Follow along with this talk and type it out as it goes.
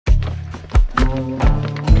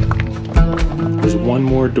There's one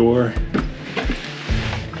more door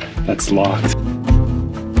that's locked.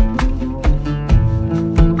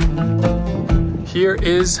 Here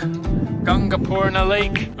is Gangapurna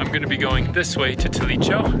Lake. I'm gonna be going this way to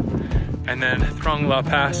Tilicho, and then Throngla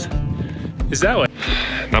Pass is that way.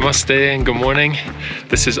 Namaste and good morning.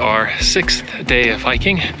 This is our 6th day of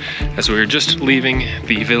hiking as we were just leaving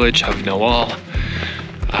the village of Ngawal.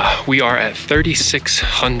 We are at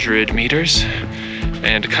 3,600 meters,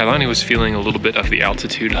 and Kailani was feeling a little bit of the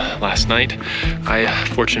altitude last night. I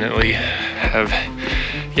fortunately have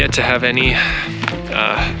yet to have any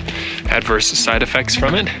adverse side effects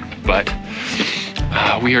from it, but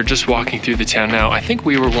we are just walking through the town now. I think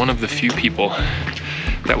we were one of the few people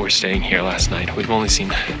that were staying here last night. We've only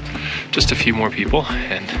seen just a few more people,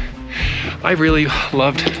 and I really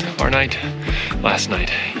loved our night last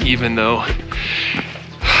night, even though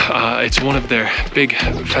it's one of their big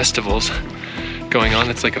festivals going on.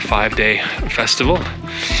 It's like a 5-day festival,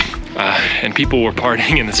 and people were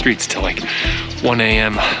partying in the streets till like 1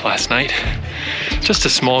 a.m. last night. Just a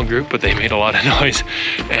small group, but they made a lot of noise,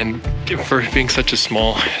 and for being such a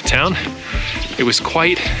small town, it was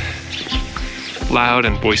quite loud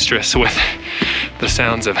and boisterous with the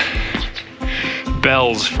sounds of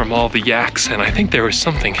bells from all the yaks, and I think there was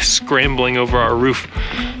something scrambling over our roof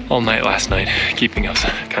all night last night, keeping us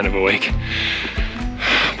kind of awake.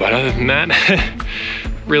 But other than that,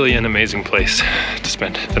 really an amazing place to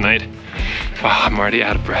spend the night. Wow, I'm already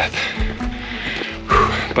out of breath.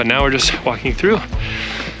 Whew. But now we're just walking through.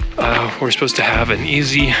 We're supposed to have an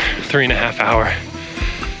easy 3.5 hour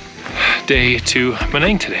day to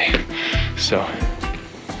Manang today. So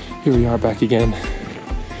here we are back again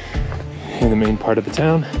in the main part of the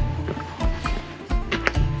town.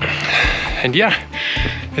 And yeah,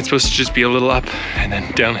 it's supposed to just be a little up and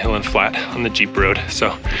then downhill and flat on the Jeep road.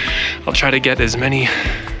 So I'll try to get as many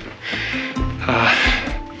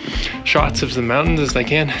shots of the mountains as I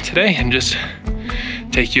can today and just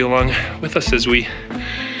take you along with us as we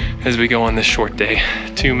go on this short day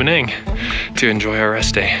to Manang to enjoy our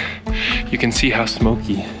rest day. You can see how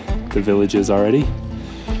smoky the village is already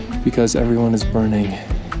because everyone is burning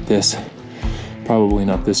this, probably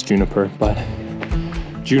not this juniper, but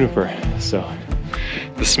juniper. So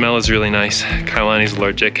the smell is really nice. Kailani's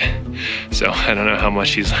allergic, so I don't know how much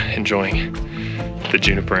she's enjoying the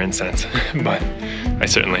juniper incense, but I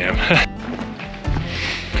certainly am.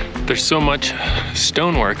 There's so much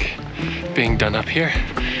stonework being done up here,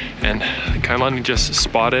 and Kailani just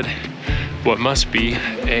spotted what must be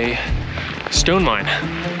a stone mine.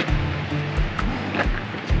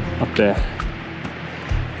 Up there,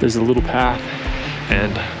 there's a little path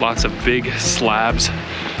and lots of big slabs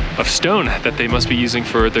of stone that they must be using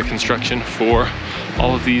for their construction for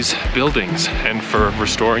all of these buildings and for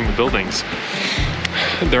restoring the buildings.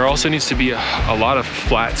 There also needs to be a lot of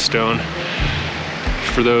flat stone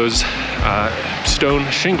for those stone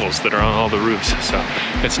shingles that are on all the roofs. So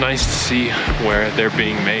it's nice to see where they're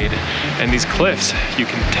being made. And these cliffs, you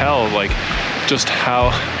can tell like just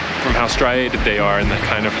from how striated they are and the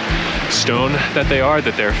kind of stone that they are,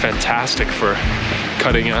 that they're fantastic for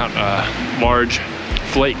cutting out large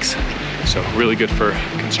flakes. So really good for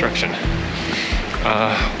construction.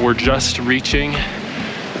 We're just reaching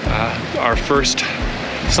our first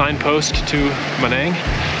signpost to Manang,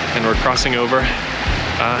 and we're crossing over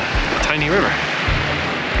a tiny river.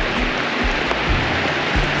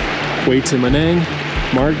 Way to Manang,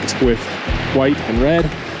 marked with white and red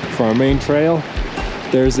for our main trail.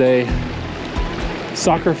 There's a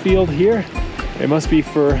soccer field here. It must be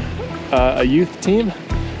for a youth team,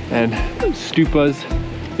 and stupas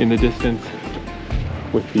in the distance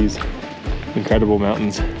with these incredible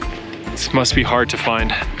mountains. It must be hard to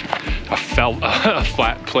find a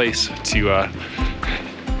flat place to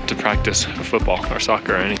practice football or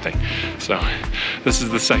soccer or anything. So this is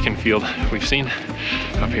the second field we've seen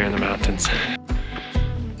up here in the mountains.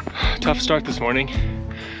 Tough start this morning.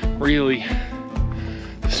 Really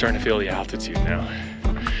starting to feel the altitude now.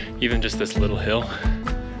 Even just this little hill.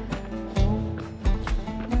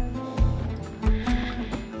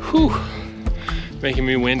 Whew, making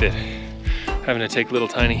me winded. Having to take little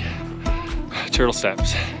tiny turtle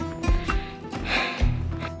steps.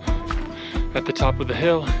 At the top of the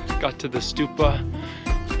hill, got to the stupa,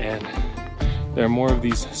 and there are more of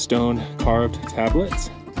these stone carved tablets,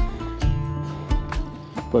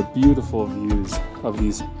 but beautiful views of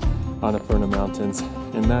these Annapurna mountains,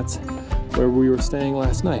 and that's where we were staying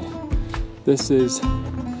last night. This is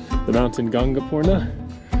the mountain Gangapurna,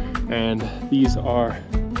 and these are,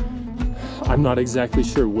 I'm not exactly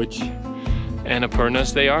sure which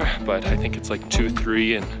Annapurnas they are, but I think it's like 2,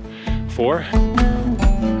 3, and for.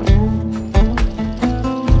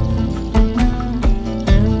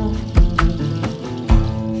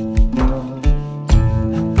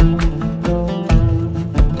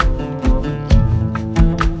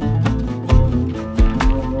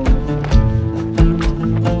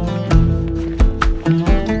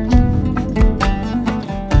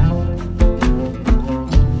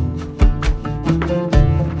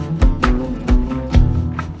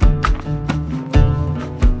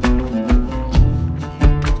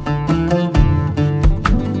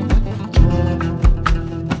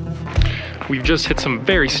 We've just hit some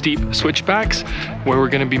very steep switchbacks where we're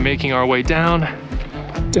gonna be making our way down,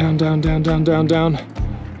 down, down, down, down, down, down,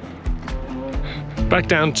 back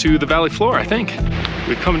down to the valley floor, I think.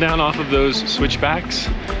 We've come down off of those switchbacks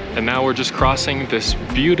and now we're just crossing this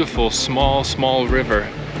beautiful small river.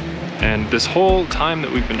 And this whole time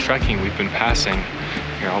that we've been trekking, we've been passing,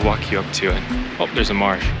 here, I'll walk you up to it. Oh, there's a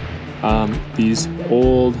marsh. These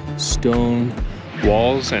old stone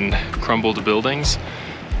walls and crumbled buildings.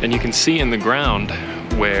 And you can see in the ground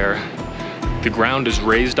where the ground is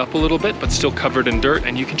raised up a little bit, but still covered in dirt.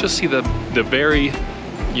 And you can just see the very,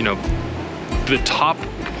 you know, the top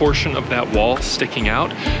portion of that wall sticking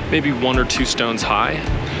out, maybe 1 or 2 stones high.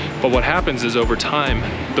 But what happens is over time,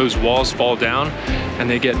 those walls fall down and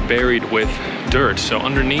they get buried with dirt. So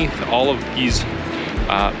underneath all of these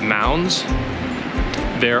mounds,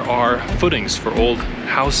 there are footings for old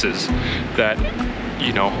houses that,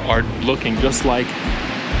 you know, are looking just like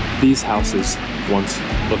these houses once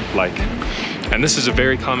looked like. And this is a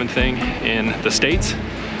very common thing in the States,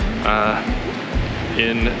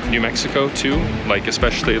 in New Mexico too, like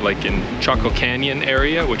especially like in Chaco Canyon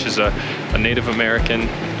area, which is a Native American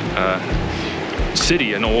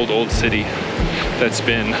city, an old city that's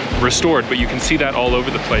been restored, but you can see that all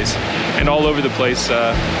over the place, and all over the place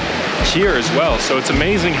here as well. So it's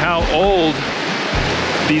amazing how old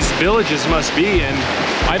these villages must be, and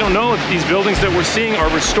I don't know if these buildings that we're seeing are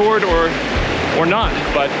restored or not,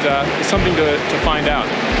 but it's something to find out.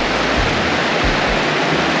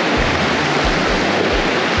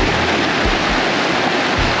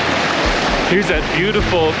 Here's that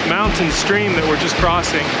beautiful mountain stream that we're just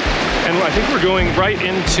crossing, and I think we're going right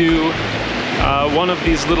into one of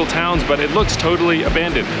these little towns, but it looks totally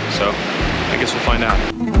abandoned, so I guess we'll find out.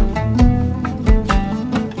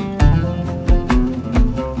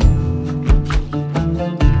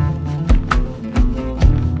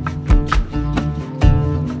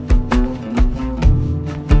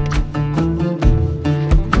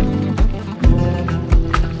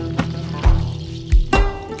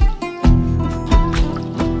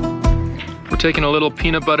 Taking a little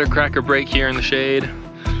peanut butter cracker break here in the shade.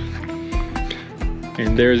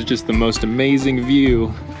 And there's just the most amazing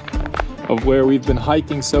view of where we've been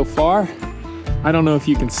hiking so far. I don't know if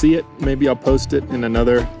you can see it, maybe I'll post it in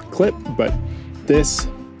another clip, but this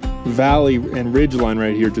valley and ridge line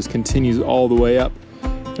right here just continues all the way up.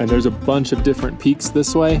 And there's a bunch of different peaks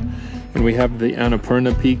this way, and we have the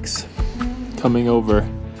Annapurna peaks coming over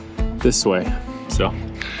this way. So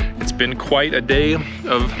it's been quite a day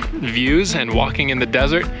of views and walking in the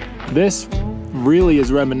desert. This really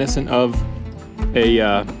is reminiscent of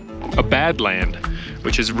a badland,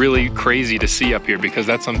 which is really crazy to see up here because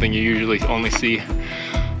that's something you usually only see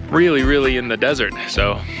really in the desert.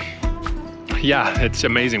 So yeah, it's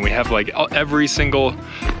amazing. We have like every single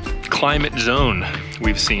climate zone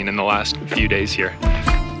we've seen in the last few days here.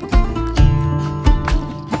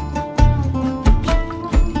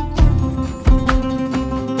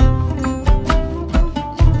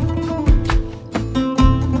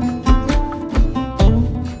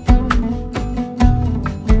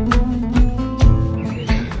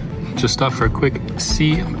 Just stopped for a quick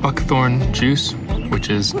sea buckthorn juice, which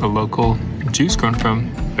is a local juice grown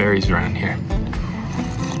from berries around here.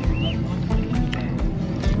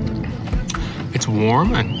 It's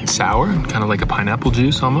warm and sour, kind of like a pineapple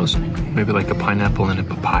juice almost. Maybe like a pineapple and a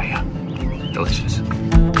papaya. Delicious.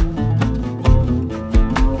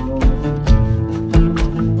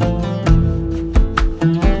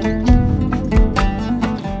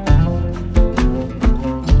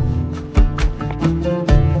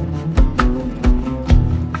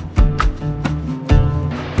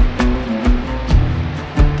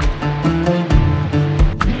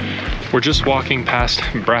 We're just walking past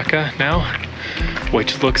Braga now,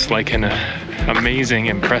 which looks like an amazing,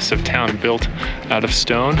 impressive town built out of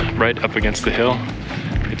stone right up against the hill.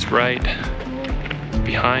 It's right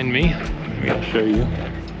behind me. Maybe I'll show you.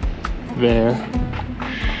 There.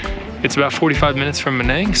 It's about 45 minutes from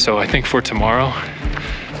Manang, so I think for tomorrow,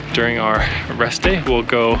 during our rest day, we'll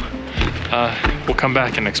come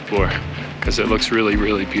back and explore because it looks really,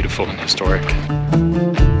 really beautiful and historic.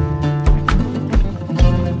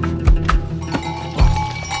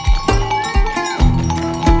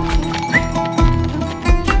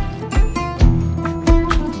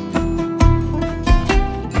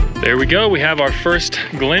 There we go, we have our first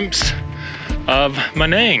glimpse of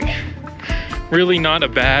Manang. Really not a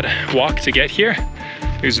bad walk to get here.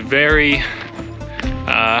 It was very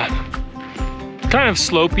kind of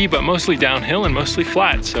slopey, but mostly downhill and mostly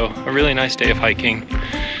flat. So a really nice day of hiking.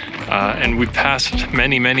 And we've passed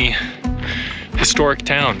many, many historic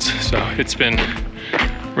towns. So it's been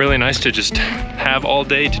really nice to just have all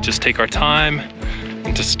day to just take our time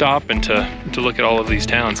and to stop and to look at all of these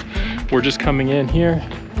towns. We're just coming in here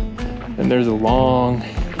and there's a long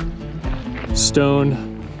stone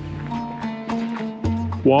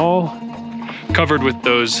wall covered with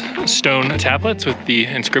those stone tablets with the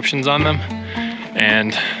inscriptions on them.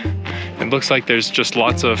 And it looks like there's just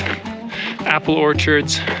lots of apple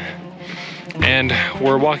orchards. And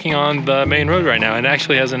we're walking on the main road right now, and it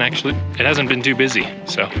hasn't been too busy,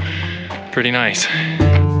 so pretty nice.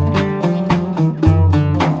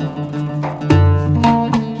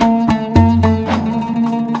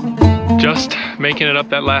 Just making it up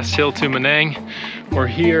that last hill to Manang. We're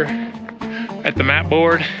here at the map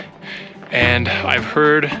board, and I've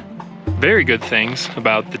heard very good things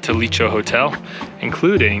about the Talicho Hotel,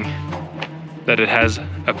 including that it has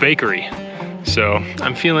a bakery. So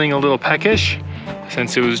I'm feeling a little peckish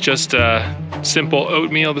since it was just a simple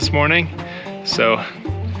oatmeal this morning. So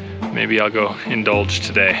maybe I'll go indulge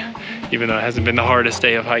today, even though it hasn't been the hardest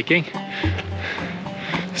day of hiking.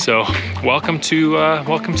 So welcome to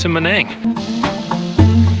Manang.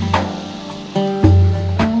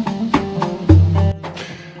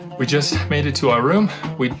 We just made it to our room.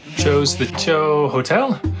 We chose the Cho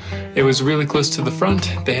Hotel. It was really close to the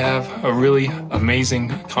front. They have a really amazing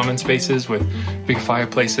common spaces with big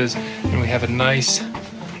fireplaces, and we have a nice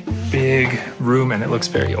big room, and it looks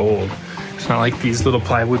very old. It's not like these little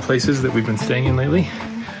plywood places that we've been staying in lately.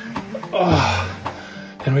 Oh,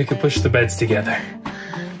 and we could push the beds together.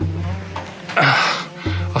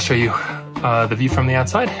 I'll show you the view from the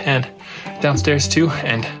outside and downstairs too,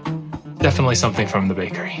 and definitely something from the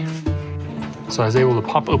bakery. So I was able to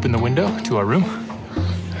pop open the window to our room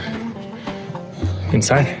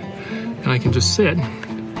inside, and I can just sit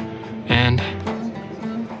and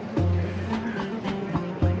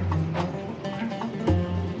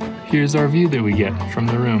here's our view that we get from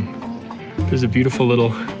the room. There's a beautiful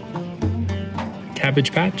little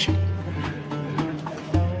cabbage patch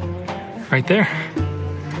right there.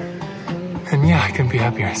 And yeah, I couldn't be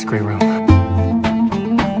happier. It's a great room.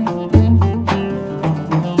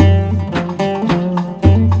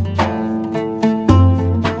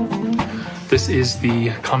 This is the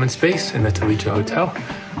common space in the Talicho Hotel.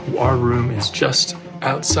 Our room is just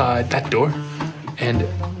outside that door, and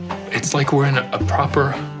it's like we're in a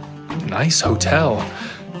proper nice hotel,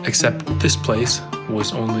 except this place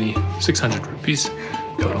was only 600 rupees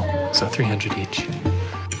total, so 300 each.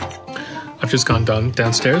 I've just gone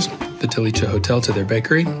downstairs, the Talicho Hotel, to their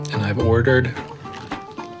bakery, and I've ordered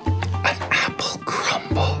an apple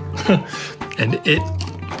crumble. And it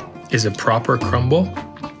is a proper crumble.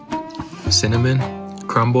 Cinnamon,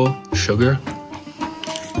 crumble, sugar.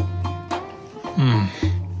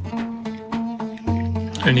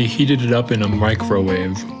 And he heated it up in a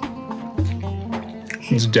microwave.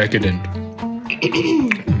 It's decadent.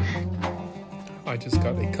 I just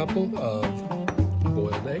got a couple of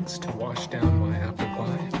boiled eggs to wash down my apple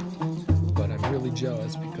pie, but I'm really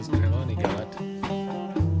jealous because Kailani got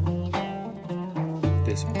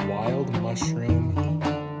this wild mushroom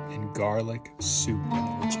and garlic soup,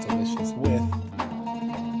 and it's delicious with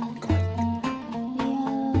garlic.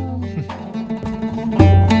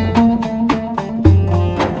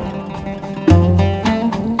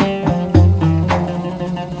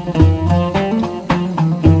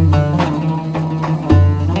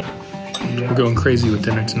 We're going crazy with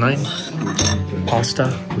dinner tonight.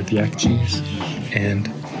 Pasta with yak cheese and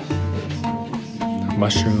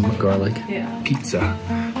mushroom garlic pizza.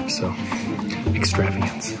 So,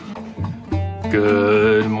 extravagance.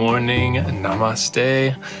 Good morning,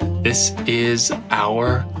 namaste. This is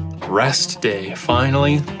our rest day.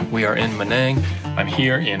 Finally, we are in Manang. I'm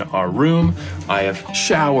here in our room. I have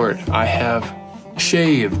showered. I have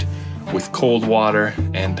shaved with cold water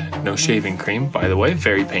and no shaving cream, by the way,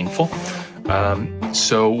 very painful.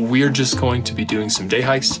 So we're just going to be doing some day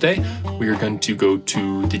hikes today. We are going to go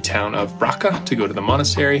to the town of Braga to go to the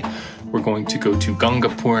monastery. We're going to go to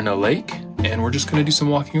Gangapurna Lake and we're just gonna do some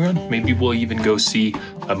walking around. Maybe we'll even go see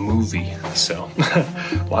a movie. So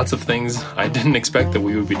lots of things I didn't expect that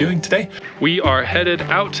we would be doing today. We are headed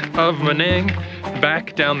out of Manang,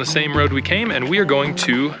 back down the same road we came, and we are going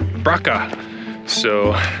to Braga.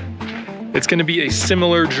 So it's gonna be a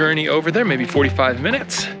similar journey over there, maybe 45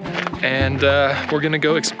 minutes. And we're gonna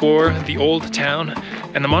go explore the old town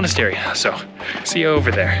and the monastery. So see you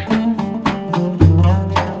over there.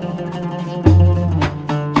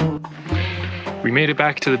 We made it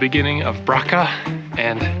back to the beginning of Brakkah,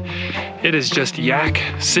 and it is just yak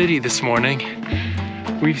city this morning.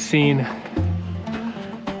 We've seen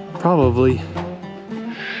probably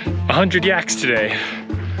 100 yaks today.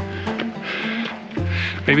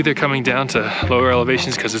 Maybe they're coming down to lower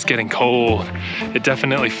elevations because it's getting cold. It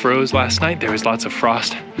definitely froze last night. There was lots of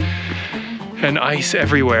frost and ice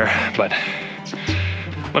everywhere, but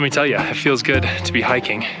let me tell you, it feels good to be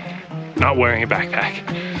hiking, not wearing a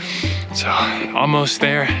backpack. So almost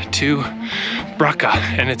there to Brakkah,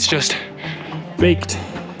 and it's just baked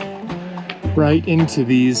right into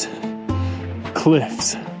these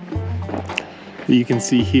cliffs that you can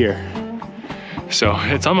see here. So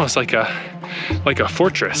it's almost like a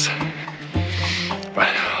fortress, but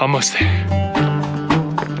almost there.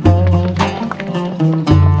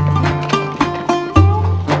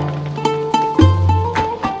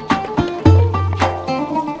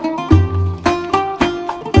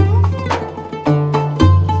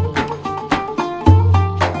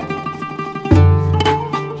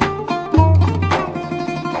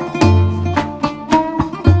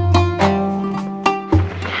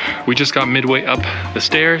 We just got midway up the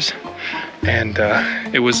stairs, and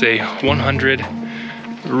it was a 100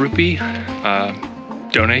 rupee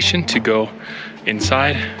donation to go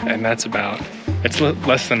inside, and that's about, it's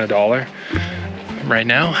less than $1 right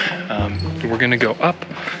now. We're gonna go up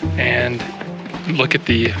and look at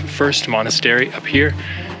the first monastery up here,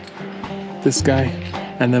 this guy,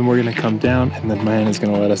 and then we're gonna come down, and then Manang is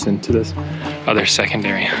gonna let us into this other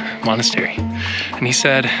secondary monastery. And he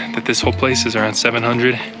said that this whole place is around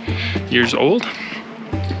 700 years old.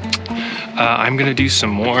 I'm gonna do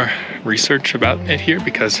some more research about it here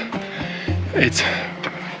because it's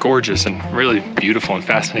gorgeous and really beautiful and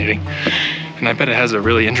fascinating. And I bet it has a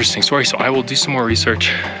really interesting story. So I will do some more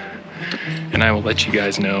research and I will let you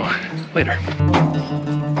guys know later.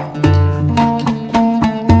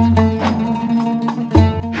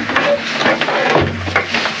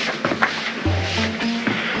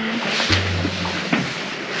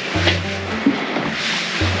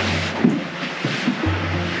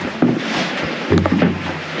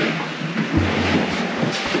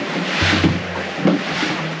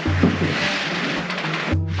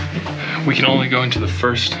 We can only go into the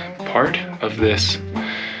first part of this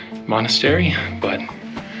monastery, but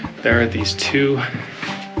there are these two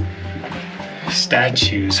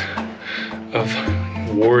statues of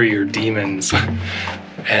warrior demons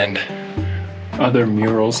and other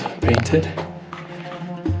murals painted.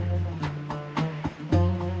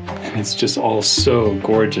 And it's just all so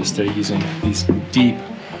gorgeous. They're using these deep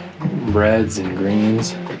reds and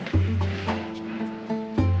greens.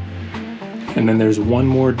 And then there's one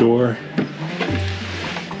more door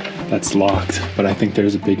that's locked, but I think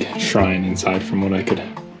there's a big shrine inside from what I could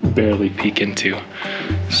barely peek into.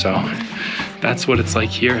 So that's what it's like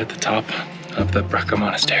here at the top of the Brakkah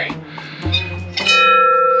Monastery.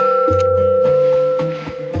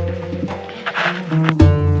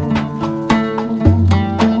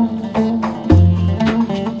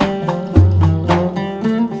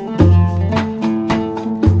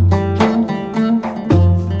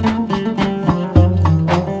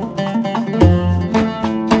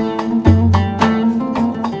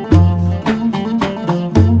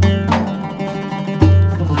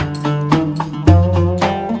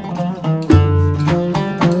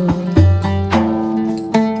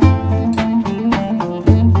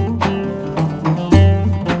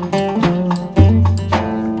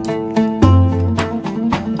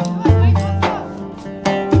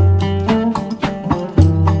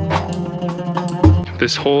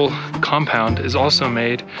 This whole compound is also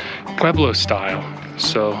made Pueblo style.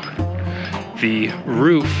 So the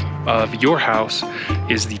roof of your house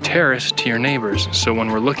is the terrace to your neighbors. So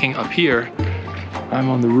when we're looking up here, I'm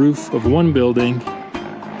on the roof of one building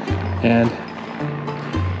and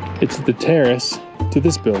it's the terrace to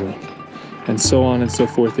this building, and so on and so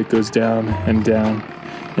forth. It goes down and down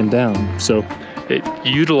and down. So it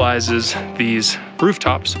utilizes these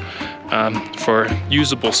rooftops for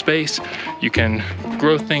usable space. You can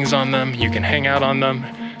grow things on them, you can hang out on them,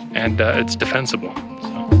 and it's defensible.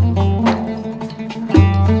 So.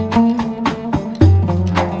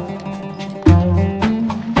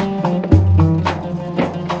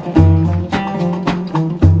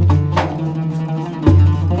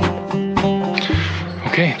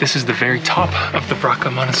 This is the very top of the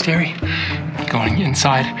Brakkah monastery. Going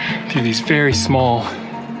inside through these very small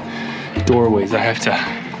doorways. I have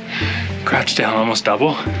to crouch down almost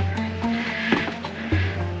double.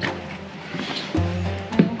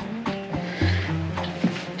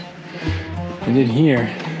 And in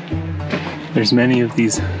here, there's many of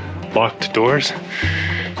these locked doors,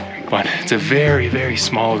 but it's a very, very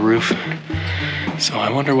small roof. So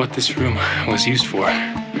I wonder what this room was used for.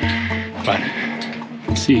 But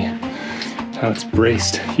you can see how it's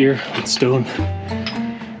braced here with stone.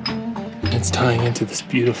 It's tying into this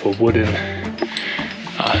beautiful wooden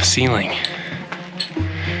ceiling.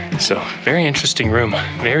 So very interesting room.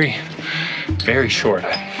 Very, very short.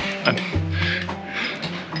 I'm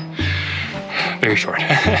very short.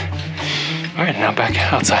 All right, now back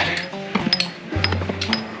outside.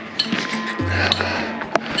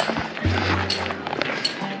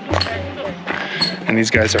 And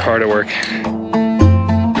these guys are hard at work.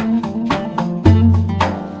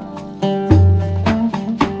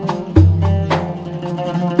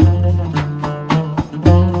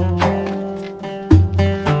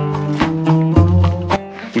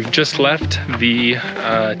 We've just left the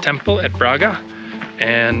temple at Braga,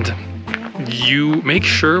 and you make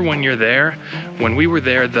sure when you're there, when we were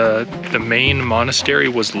there, the main monastery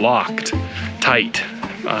was locked tight,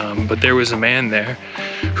 but there was a man there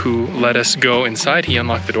who let us go inside. He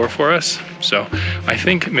unlocked the door for us. So I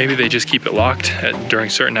think maybe they just keep it locked during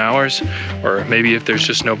certain hours, or maybe if there's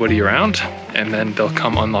just nobody around, and then they'll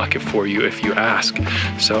come unlock it for you if you ask.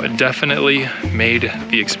 So it definitely made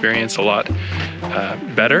the experience a lot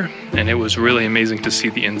better, and it was really amazing to see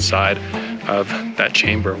the inside of that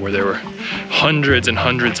chamber where there were hundreds and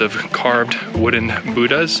hundreds of carved wooden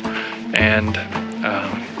Buddhas and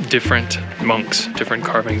different monks, different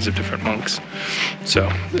carvings of different monks. So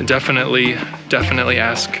definitely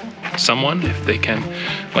ask someone if they can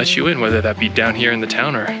let you in, whether that be down here in the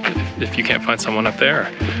town, or if you can't find someone up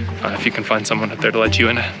there, if you can find someone up there to let you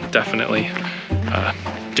in, definitely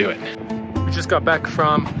do it. We just got back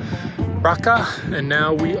from Brakkah, and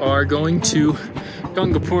now we are going to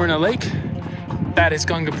Gangapurna Lake. That is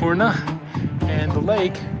Gangapurna, and the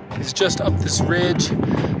lake is just up this ridge.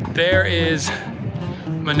 There is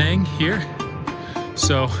Manang here,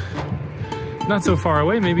 so not so far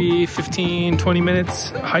away, maybe 15-20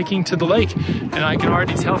 minutes hiking to the lake. And I can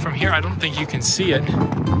already tell from here, I don't think you can see it,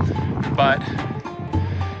 but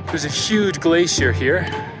there's a huge glacier here,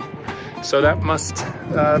 so that must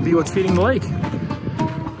be what's feeding the lake.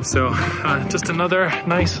 So just another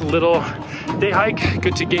nice little day hike.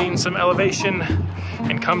 Good to gain some elevation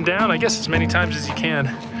and come down, I guess, as many times as you can.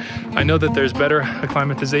 I know that there's better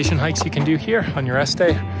acclimatization hikes you can do here on your rest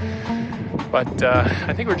day, but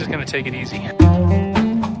I think we're just gonna take it easy.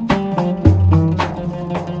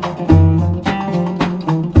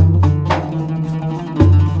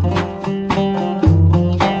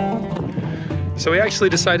 So we actually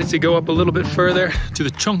decided to go up a little bit further to the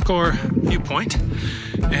Chongkor viewpoint,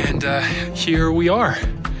 and here we are,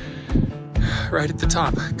 right at the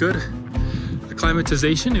top. Good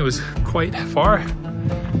acclimatization. It was quite far.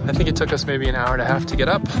 I think it took us maybe an hour and a half to get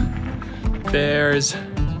up. There's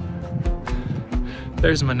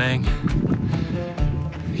Manang.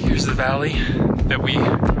 Here's the valley that we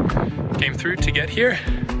came through to get here.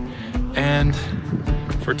 And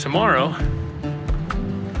for tomorrow,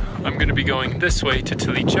 I'm gonna be going this way to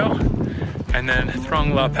Tilicho, and then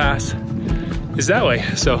Trong La Pass is that way.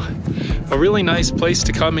 So a really nice place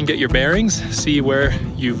to come and get your bearings, see where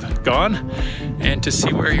you've gone, and to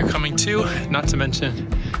see where you're coming to. Not to mention,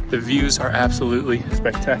 the views are absolutely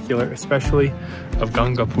spectacular, especially of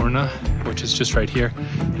Gangapurna, which is just right here.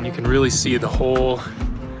 And you can really see the whole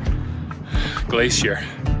glacier.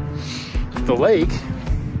 The lake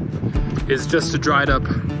is just a dried up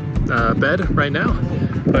bed right now,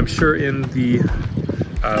 but I'm sure in the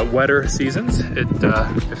wetter seasons, it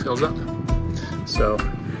fills up. So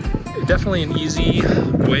definitely an easy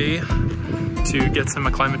way to get some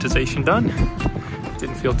acclimatization done.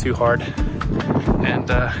 Didn't feel too hard. And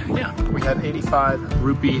yeah, we had 85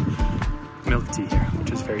 rupee milk tea here,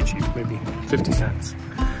 which is very cheap, maybe 50 cents.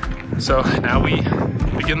 So now we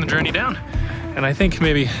begin the journey down. And I think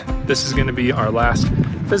maybe this is gonna be our last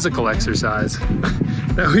physical exercise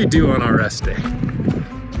that we do on our rest day.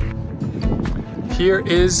 Here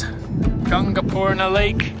is Gangapurna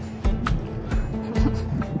Lake,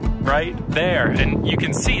 right there. And you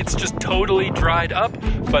can see it's just totally dried up,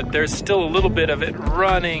 but there's still a little bit of it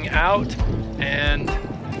running out and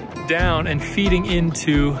down and feeding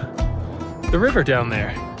into the river down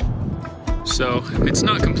there. So it's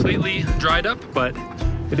not completely dried up, but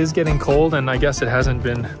it is getting cold, and I guess it hasn't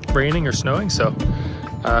been raining or snowing, so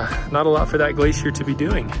not a lot for that glacier to be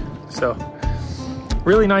doing. So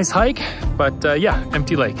really nice hike, but yeah,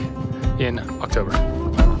 empty lake in October.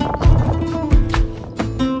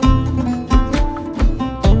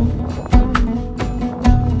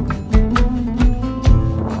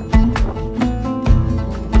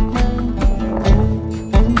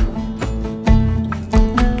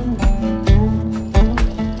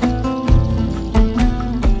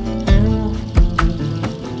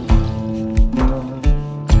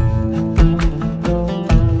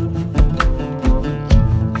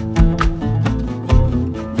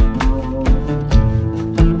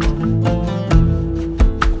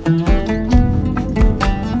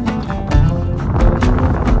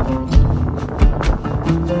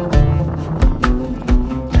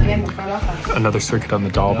 Another circuit on the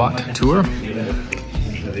Dalbot tour.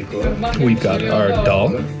 We've got our dal,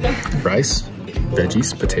 rice,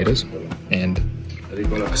 veggies, potatoes, and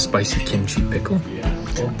a spicy kimchi pickle.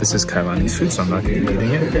 This is Kailani's food, so I'm not going to be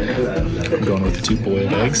eating it. I'm going with the 2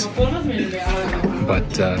 boiled eggs.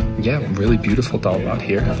 But yeah, really beautiful Dalbot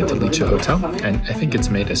here at the Talicha Hotel, and I think it's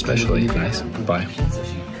made especially nice by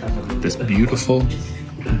this beautiful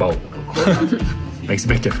bowl. Makes a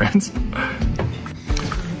big difference.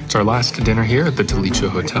 It's our last dinner here at the Talicha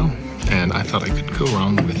Hotel, and I thought I could go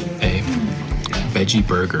wrong with a veggie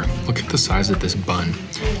burger. Look at the size of this bun.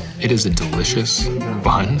 It is a delicious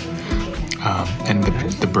bun, and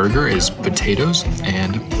the burger is potatoes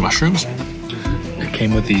and mushrooms. It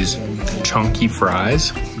came with these chunky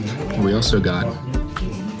fries. We also got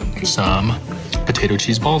some potato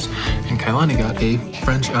cheese balls, and Kailani got a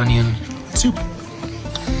French onion soup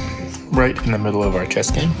right in the middle of our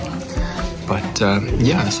chess game. But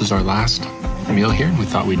yeah, this is our last meal here. We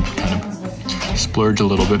thought we'd kind of splurge a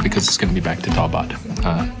little bit because it's going to be back to Dalbot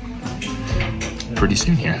pretty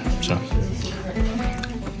soon here. So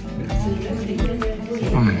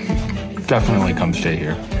definitely come stay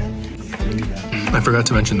here. I forgot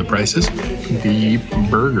to mention the prices. The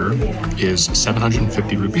burger is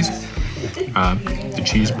 750 rupees. The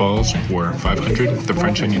cheese balls were 500. The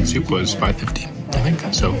French onion soup was 550, I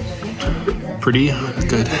think. So pretty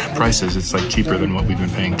good prices. It's like cheaper than what we've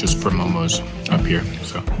been paying just for momos up here.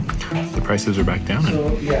 So the prices are back down, and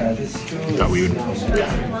we thought we would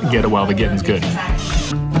get it while the getting's good.